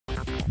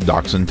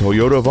Doxon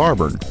Toyota of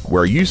Auburn,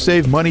 where you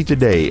save money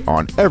today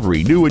on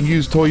every new and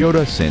used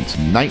Toyota since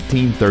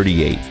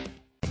 1938.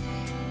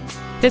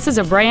 This is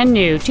a brand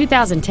new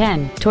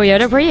 2010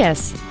 Toyota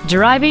Prius.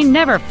 Driving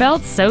never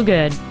felt so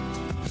good.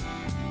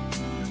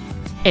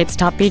 Its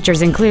top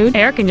features include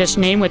air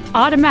conditioning with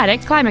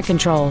automatic climate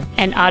control,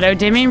 an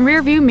auto-dimming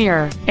rearview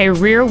mirror, a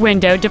rear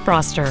window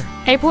defroster,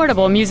 a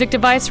portable music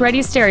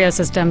device-ready stereo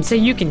system so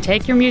you can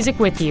take your music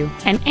with you,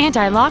 an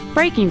anti-lock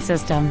braking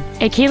system,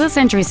 a keyless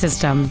entry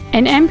system,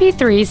 an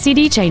MP3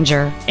 CD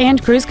changer,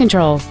 and cruise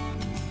control.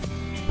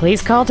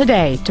 Please call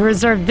today to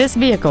reserve this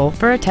vehicle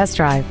for a test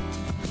drive.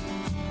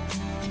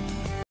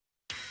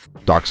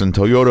 Doxon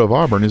Toyota of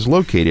Auburn is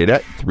located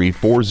at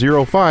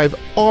 3405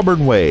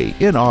 Auburn Way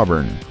in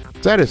Auburn,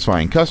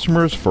 satisfying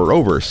customers for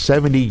over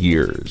 70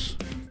 years.